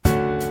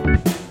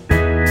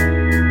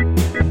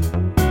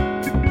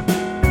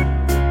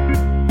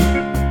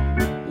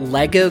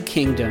Lego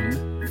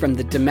Kingdom from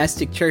the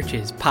Domestic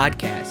Churches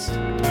podcast.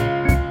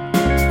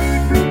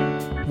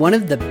 One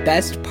of the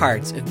best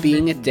parts of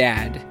being a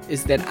dad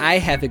is that I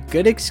have a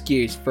good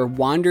excuse for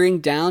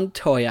wandering down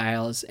toy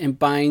aisles and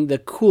buying the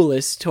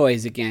coolest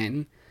toys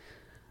again.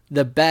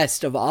 The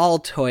best of all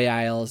toy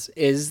aisles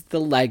is the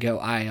Lego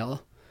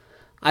aisle.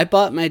 I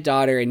bought my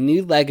daughter a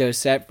new Lego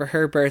set for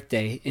her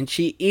birthday, and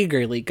she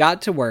eagerly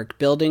got to work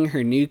building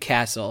her new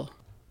castle.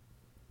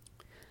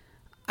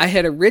 I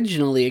had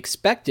originally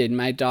expected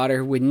my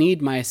daughter would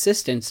need my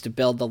assistance to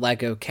build the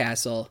Lego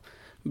castle,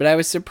 but I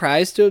was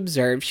surprised to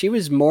observe she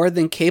was more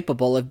than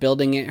capable of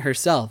building it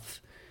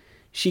herself.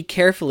 She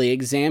carefully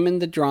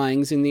examined the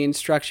drawings in the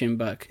instruction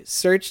book,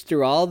 searched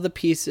through all the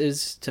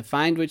pieces to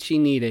find what she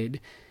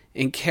needed,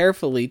 and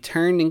carefully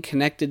turned and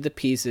connected the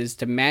pieces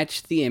to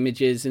match the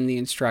images in the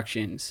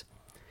instructions.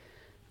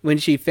 When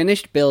she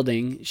finished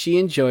building, she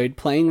enjoyed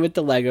playing with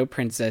the Lego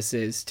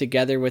princesses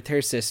together with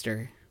her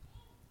sister.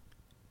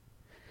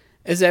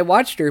 As I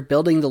watched her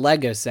building the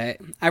Lego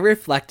set, I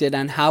reflected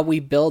on how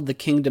we build the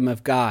kingdom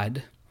of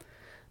God.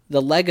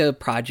 The Lego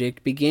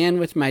project began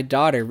with my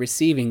daughter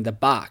receiving the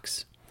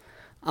box.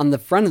 On the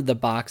front of the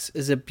box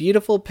is a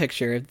beautiful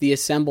picture of the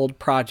assembled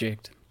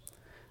project.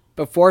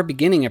 Before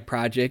beginning a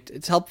project,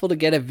 it's helpful to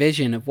get a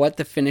vision of what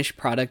the finished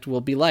product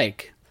will be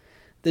like.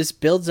 This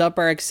builds up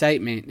our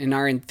excitement and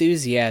our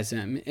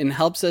enthusiasm and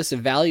helps us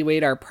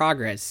evaluate our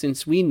progress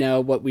since we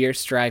know what we are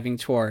striving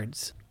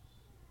towards.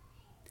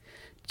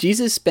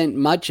 Jesus spent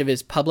much of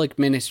his public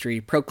ministry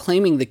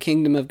proclaiming the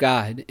kingdom of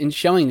God and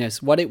showing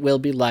us what it will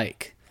be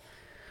like.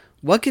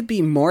 What could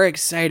be more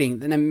exciting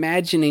than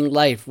imagining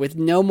life with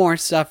no more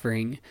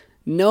suffering,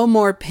 no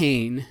more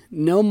pain,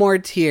 no more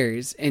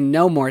tears, and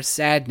no more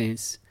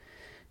sadness?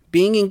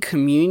 Being in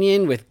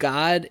communion with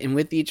God and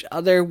with each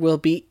other will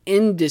be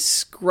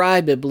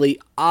indescribably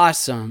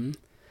awesome.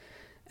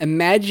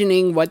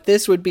 Imagining what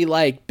this would be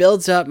like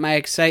builds up my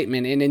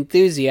excitement and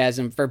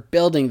enthusiasm for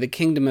building the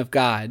kingdom of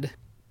God.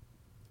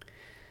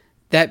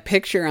 That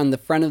picture on the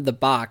front of the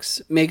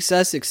box makes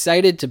us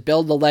excited to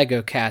build the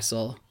Lego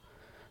castle.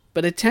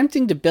 But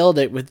attempting to build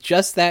it with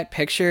just that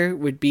picture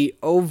would be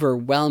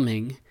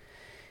overwhelming.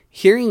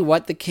 Hearing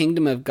what the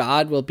kingdom of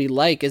God will be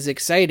like is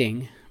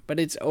exciting,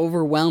 but it's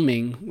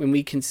overwhelming when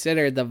we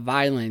consider the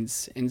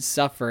violence and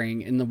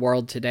suffering in the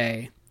world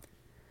today.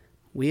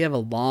 We have a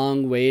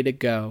long way to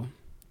go.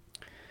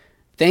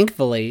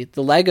 Thankfully,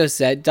 the Lego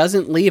set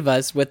doesn't leave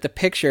us with the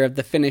picture of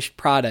the finished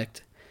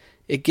product.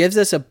 It gives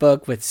us a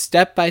book with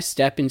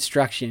step-by-step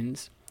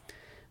instructions.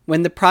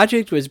 When the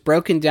project was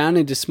broken down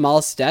into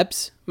small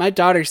steps, my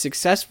daughter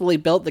successfully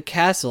built the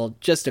castle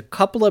just a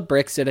couple of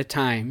bricks at a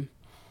time.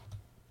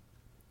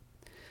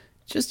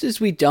 Just as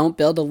we don't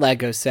build a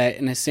Lego set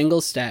in a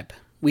single step,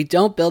 we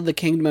don't build the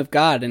kingdom of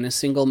God in a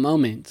single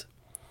moment.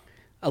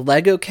 A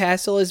Lego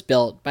castle is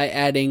built by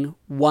adding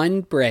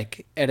one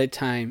brick at a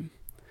time.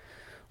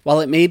 While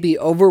it may be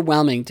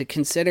overwhelming to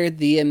consider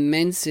the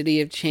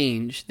immensity of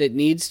change that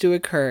needs to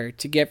occur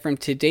to get from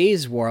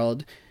today's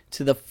world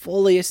to the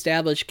fully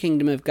established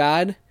kingdom of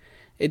God,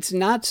 it's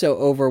not so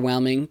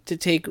overwhelming to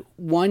take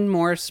one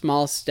more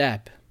small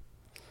step.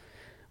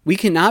 We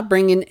cannot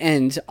bring an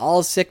end to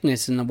all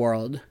sickness in the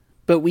world,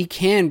 but we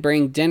can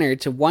bring dinner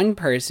to one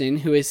person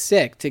who is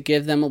sick to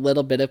give them a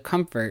little bit of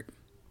comfort.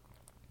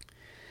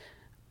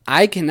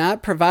 I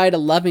cannot provide a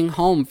loving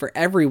home for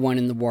everyone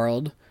in the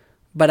world,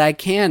 but I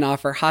can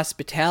offer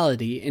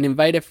hospitality and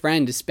invite a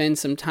friend to spend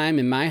some time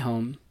in my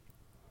home.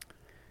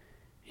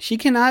 She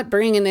cannot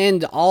bring an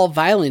end to all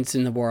violence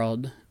in the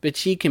world, but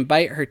she can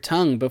bite her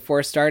tongue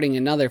before starting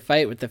another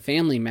fight with a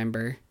family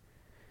member.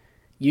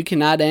 You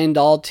cannot end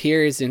all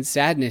tears and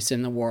sadness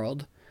in the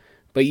world,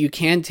 but you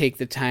can take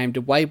the time to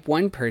wipe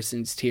one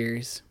person's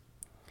tears.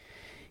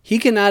 He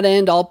cannot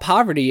end all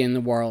poverty in the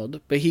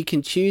world, but he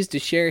can choose to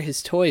share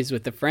his toys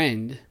with a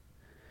friend.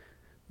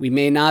 We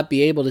may not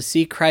be able to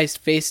see Christ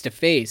face to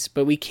face,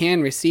 but we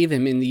can receive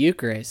him in the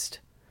Eucharist.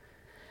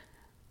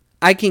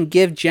 I can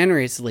give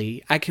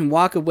generously. I can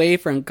walk away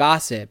from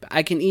gossip.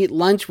 I can eat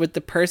lunch with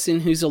the person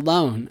who's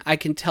alone. I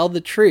can tell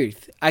the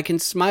truth. I can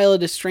smile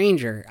at a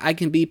stranger. I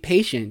can be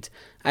patient.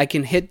 I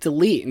can hit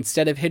delete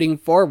instead of hitting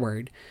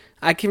forward.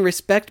 I can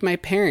respect my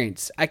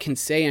parents. I can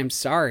say I'm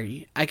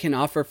sorry. I can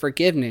offer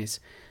forgiveness.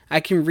 I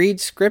can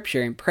read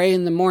scripture and pray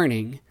in the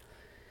morning.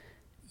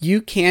 You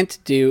can't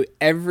do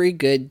every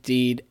good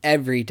deed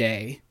every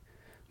day,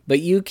 but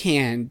you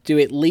can do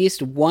at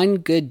least one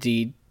good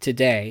deed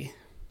today.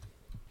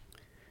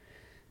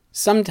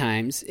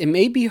 Sometimes it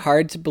may be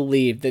hard to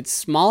believe that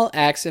small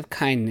acts of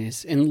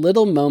kindness and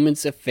little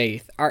moments of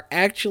faith are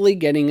actually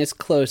getting us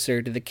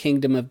closer to the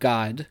kingdom of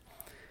God.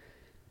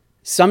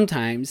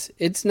 Sometimes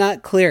it's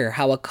not clear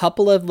how a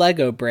couple of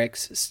Lego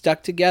bricks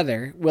stuck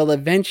together will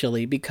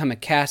eventually become a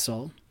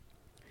castle.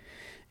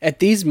 At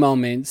these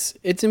moments,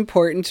 it's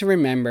important to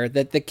remember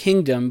that the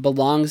kingdom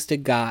belongs to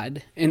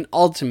God, and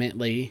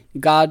ultimately,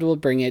 God will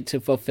bring it to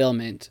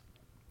fulfillment.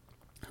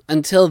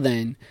 Until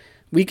then,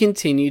 we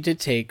continue to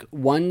take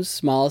one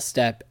small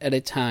step at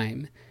a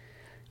time,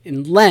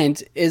 And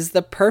Lent is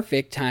the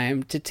perfect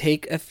time to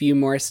take a few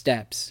more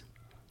steps.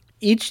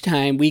 Each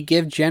time we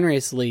give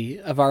generously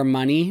of our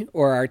money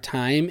or our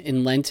time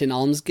in Lenten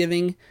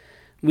almsgiving,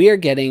 we are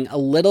getting a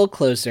little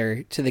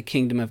closer to the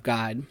kingdom of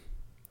God.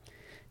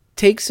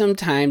 Take some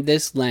time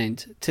this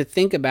Lent to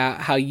think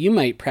about how you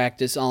might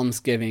practice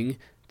almsgiving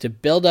to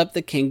build up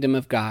the kingdom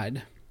of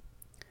God.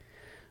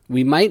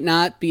 We might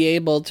not be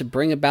able to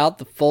bring about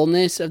the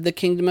fullness of the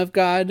kingdom of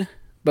God,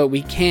 but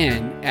we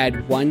can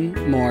add one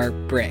more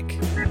brick.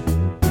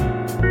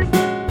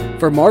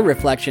 For more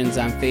reflections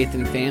on faith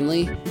and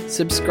family,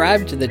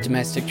 subscribe to the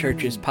Domestic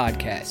Churches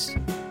podcast.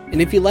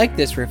 And if you like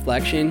this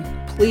reflection,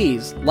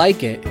 please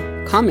like it,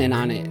 comment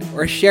on it,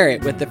 or share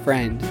it with a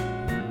friend.